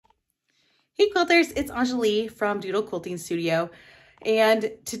Hey quilters, it's Enjoli from Doodle Quilting Studio.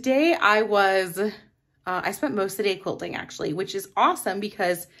 And today I spent most of the day quilting actually, which is awesome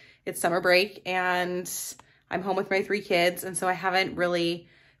because it's summer break and I'm home with my 3 kids. And so I haven't really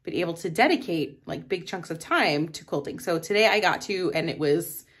been able to dedicate like big chunks of time to quilting. So today I got to, and it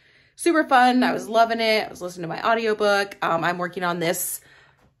was super fun. I was loving it. I was listening to my audiobook. I'm working on this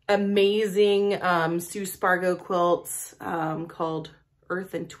amazing Sue Spargo quilt called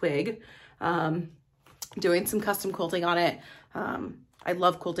Earth and Twig. Doing some custom quilting on it. I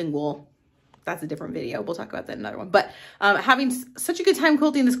love quilting wool. That's a different video. We'll talk about that in another one. But having such a good time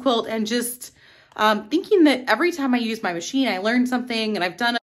quilting this quilt and just thinking that every time I use my machine, I learn something, and I've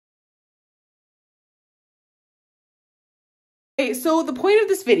done it. Okay, so the point of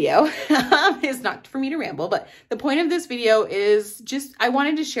this video is not for me to ramble, but the point of this video is just, I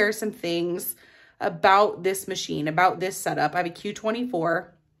wanted to share some things about this machine, about this setup. I have a Q24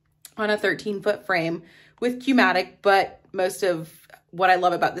 on a 13-foot frame with Q-matic, but most of what I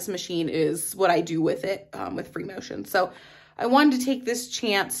love about this machine is what I do with it with free motion. So I wanted to take this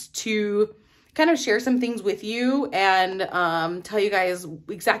chance to kind of share some things with you and tell you guys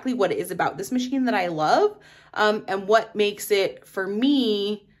exactly what it is about this machine that I love and what makes it, for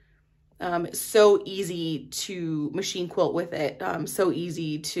me, so easy to machine quilt with it, so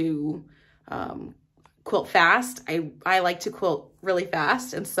easy to quilt fast. I like to quilt really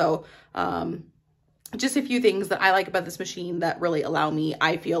fast. And so just a few things that I like about this machine that really allow me,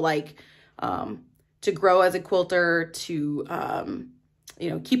 I feel like, to grow as a quilter, to, you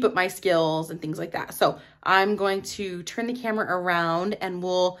know, keep up my skills and things like that. So I'm going to turn the camera around and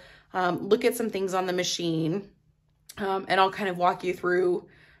we'll look at some things on the machine and I'll kind of walk you through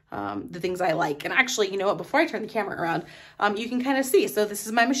the things I like. And actually, you know what, before I turn the camera around, you can kind of see. So this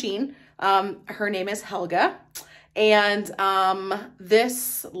is my machine. Her name is Helga. And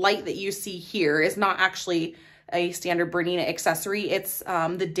this light that you see here is not actually a standard Bernina accessory. It's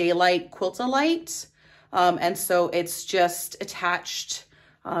the Daylight Quilta light. And so it's just attached.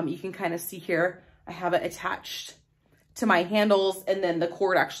 You can kind of see here, I have it attached to my handles, and then the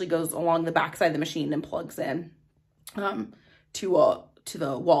cord actually goes along the back side of the machine and plugs in to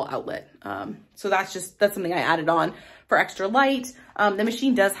the wall outlet. So that's something I added on for extra light. The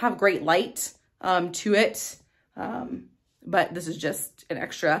machine does have great light to it. But this is just an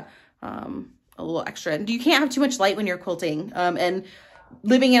extra, a little extra. And you can't have too much light when you're quilting. And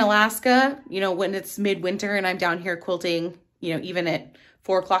living in Alaska, you know, when it's midwinter and I'm down here quilting, you know, even at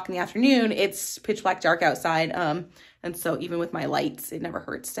 4 o'clock in the afternoon, it's pitch black dark outside. And so even with my lights, it never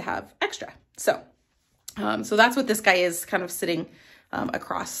hurts to have extra. So, so that's what this guy is kind of sitting,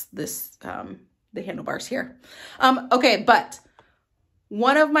 across this, the handlebars here. Okay, but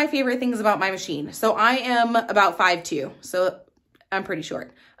one of my favorite things about my machine. So I am about 5'2", so I'm pretty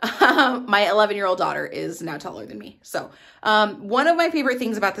short. My 11-year-old daughter is now taller than me. So one of my favorite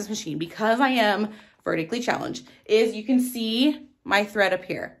things about this machine, because I am vertically challenged, is you can see my thread up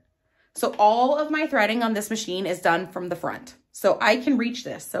here. So all of my threading on this machine is done from the front. So I can reach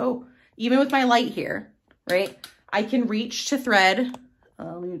this. So even with my light here, right, I can reach to thread.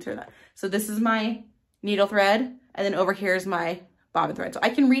 Let me turn that. So this is my needle thread, and then over here is my bobbin thread. So I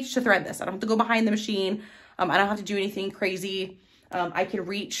can reach to thread this. I don't have to go behind the machine. I don't have to do anything crazy. I can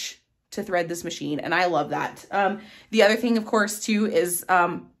reach to thread this machine, and I love that. The other thing, of course, too, is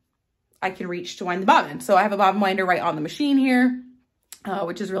I can reach to wind the bobbin. So I have a bobbin winder right on the machine here,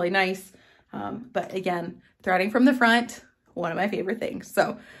 which is really nice. But again, threading from the front, one of my favorite things.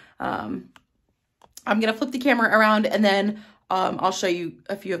 So I'm gonna flip the camera around, and then I'll show you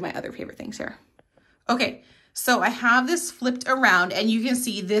a few of my other favorite things here. Okay. So I have this flipped around, and you can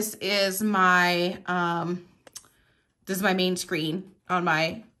see this is my main screen on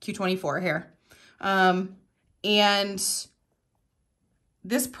my Q24 here. And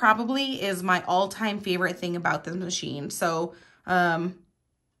this probably is my all-time favorite thing about this machine. So even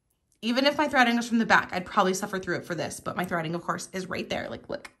if my threading was from the back, I'd probably suffer through it for this, but my threading, of course, is right there. Like,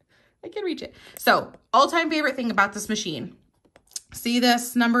 look, I can reach it. So all-time favorite thing about this machine. See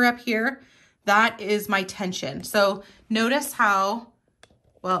this number up here? That is my tension. So notice how,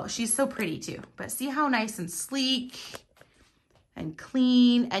 well, she's so pretty too, but see how nice and sleek and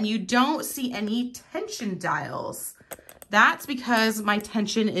clean, and you don't see any tension dials. That's because my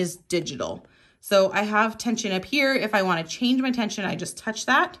tension is digital. So I have tension up here. If I want to change my tension, I just touch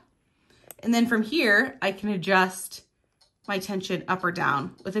that. And then from here, I can adjust my tension up or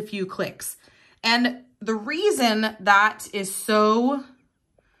down with a few clicks. And the reason that is so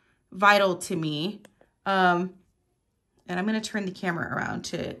vital to me, and I'm going to turn the camera around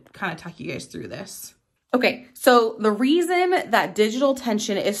to kind of talk you guys through this. Okay, so the reason that digital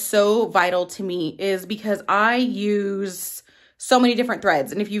tension is so vital to me is because I use so many different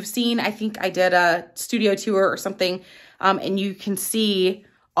threads. And if you've seen, I think I did a studio tour or something, and you can see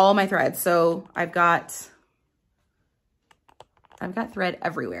all my threads. So I've got thread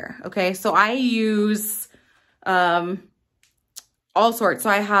everywhere. Okay, so I use all sorts. So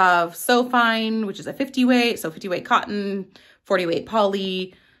I have So Fine, which is a 50 weight, so 50 weight cotton, 40 weight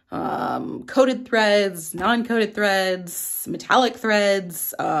poly, coated threads, non-coated threads, metallic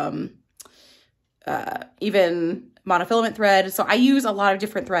threads, even monofilament thread. So I use a lot of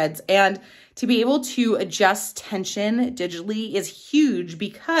different threads, and to be able to adjust tension digitally is huge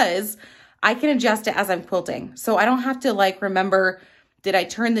because I can adjust it as I'm quilting. So I don't have to like remember, did I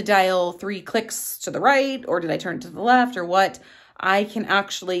turn the dial 3 clicks to the right or did I turn it to the left or what? I can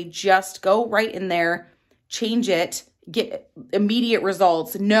actually just go right in there, change it, get immediate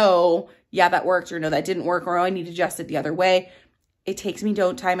results, know, yeah, that worked, or no, that didn't work, or oh, I need to adjust it the other way. It takes me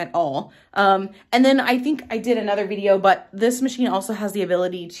no time at all. And then I think I did another video, but this machine also has the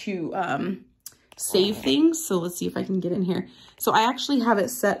ability to save things. So let's see if I can get in here. So I actually have it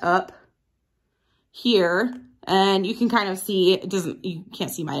set up here, and you can kind of see, you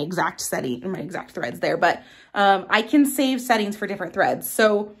can't see my exact setting and my exact threads there, but I can save settings for different threads.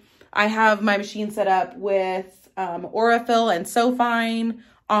 So I have my machine set up with Aurifil and So Fine,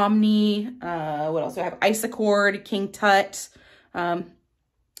 Omni, what else do I have? Isacord, King Tut. I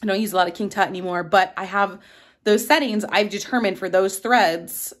don't use a lot of King Tut anymore, but I have those settings. I've determined for those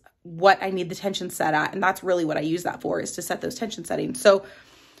threads what I need the tension set at, and that's really what I use that for, is to set those tension settings. So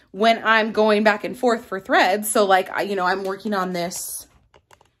when I'm going back and forth for threads, so like, I'm working on this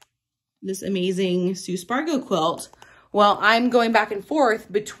amazing Sue Spargo quilt. Well, I'm going back and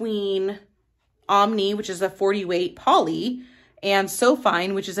forth between Omni, which is a 40 weight poly, and So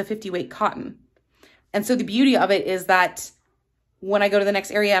Fine, which is a 50 weight cotton. And so the beauty of it is that when I go to the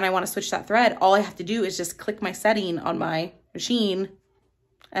next area and I want to switch that thread, all I have to do is just click my setting on my machine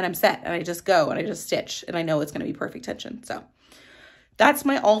and I'm set, and I just go and I just stitch, and I know it's going to be perfect tension. So that's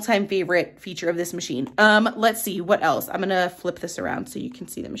my all-time favorite feature of this machine. Let's see what else. I'm going to flip this around so you can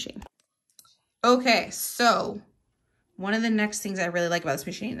see the machine. Okay, so one of the next things I really like about this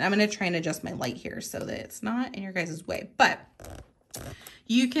machine, I'm going to try and adjust my light here so that it's not in your guys' way, but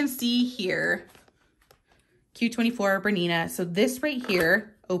you can see here, Q24 Bernina. So this right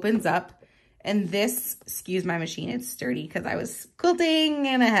here opens up, and this skews my machine. It's sturdy because I was quilting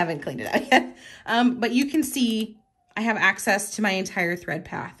and I haven't cleaned it out yet. But you can see I have access to my entire thread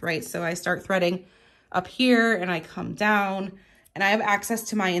path, right? So I start threading up here and I come down, and I have access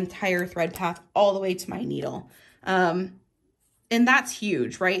to my entire thread path all the way to my needle. And that's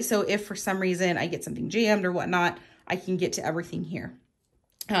huge, right? So if for some reason I get something jammed or whatnot, I can get to everything here.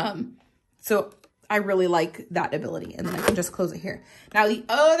 So I really like that ability, and then I can just close it here. Now, the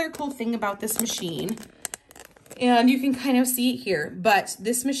other cool thing about this machine, and you can kind of see it here, but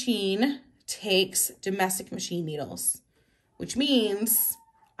this machine takes domestic machine needles, which means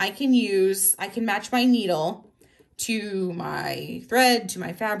I can match my needle to my thread, to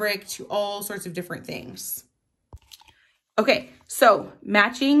my fabric, to all sorts of different things. Okay, so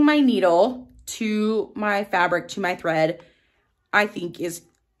matching my needle to my fabric, to my thread, I think is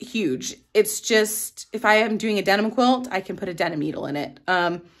huge. It's just, if I am doing a denim quilt, I can put a denim needle in it.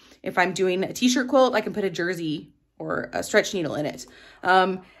 If I'm doing a t-shirt quilt, I can put a jersey or a stretch needle in it.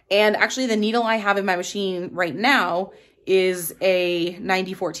 And actually the needle I have in my machine right now is a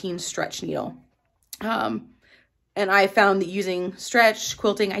 9014 stretch needle. And I found that using stretch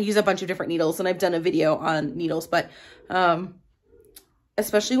quilting, I use a bunch of different needles, and I've done a video on needles, but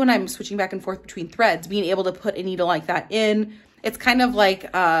especially when I'm switching back and forth between threads, being able to put a needle like that in, it's kind of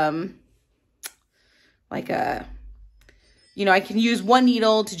like I can use one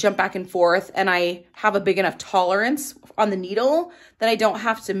needle to jump back and forth, and I have a big enough tolerance on the needle that I don't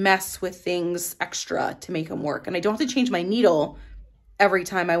have to mess with things extra to make them work. And I don't have to change my needle every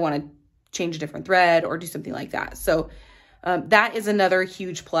time I want to change a different thread or do something like that. So that is another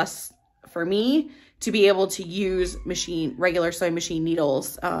huge plus for me, to be able to use regular sewing machine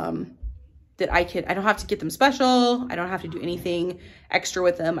needles, that I don't have to get them special. I don't have to do anything extra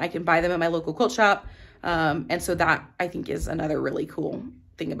with them. I can buy them at my local quilt shop. And so that, I think, is another really cool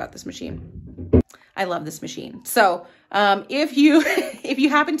thing about this machine. I love this machine. So if you if you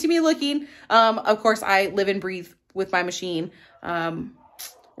happen to be looking, of course, I live and breathe with my machine.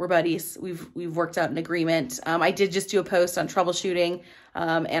 We're buddies. We've worked out an agreement. I did just do a post on troubleshooting,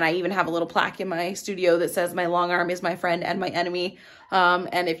 and I even have a little plaque in my studio that says my long arm is my friend and my enemy.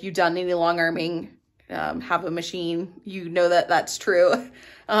 And if you've done any long arming, have a machine, you know that that's true.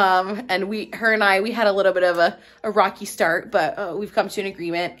 And her and I had a little bit of a rocky start, but we've come to an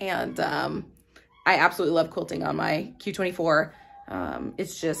agreement, and I absolutely love quilting on my Q24.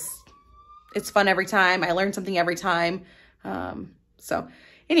 It's fun every time. I learn something every time. So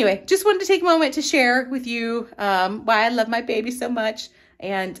anyway, just wanted to take a moment to share with you why I love my baby so much.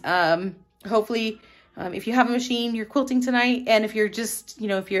 And hopefully, if you have a machine, you're quilting tonight. And if you're just,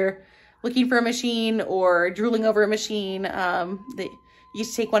 if you're looking for a machine or drooling over a machine, that you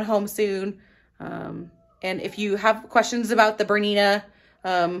should take one home soon. And if you have questions about the Bernina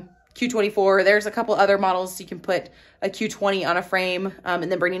Q24, there's a couple other models. You can put a Q20 on a frame.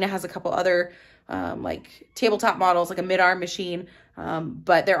 And then Bernina has a couple other like tabletop models, like a mid-arm machine.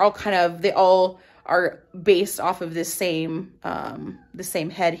 But they're all they all are based off of the same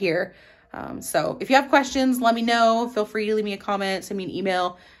head here. So if you have questions, let me know. Feel free to leave me a comment, send me an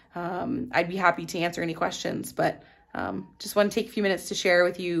email. I'd be happy to answer any questions, but just want to take a few minutes to share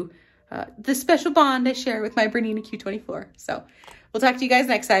with you the special bond I share with my Bernina Q24. So we'll talk to you guys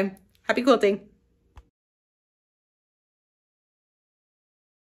next time. Happy quilting.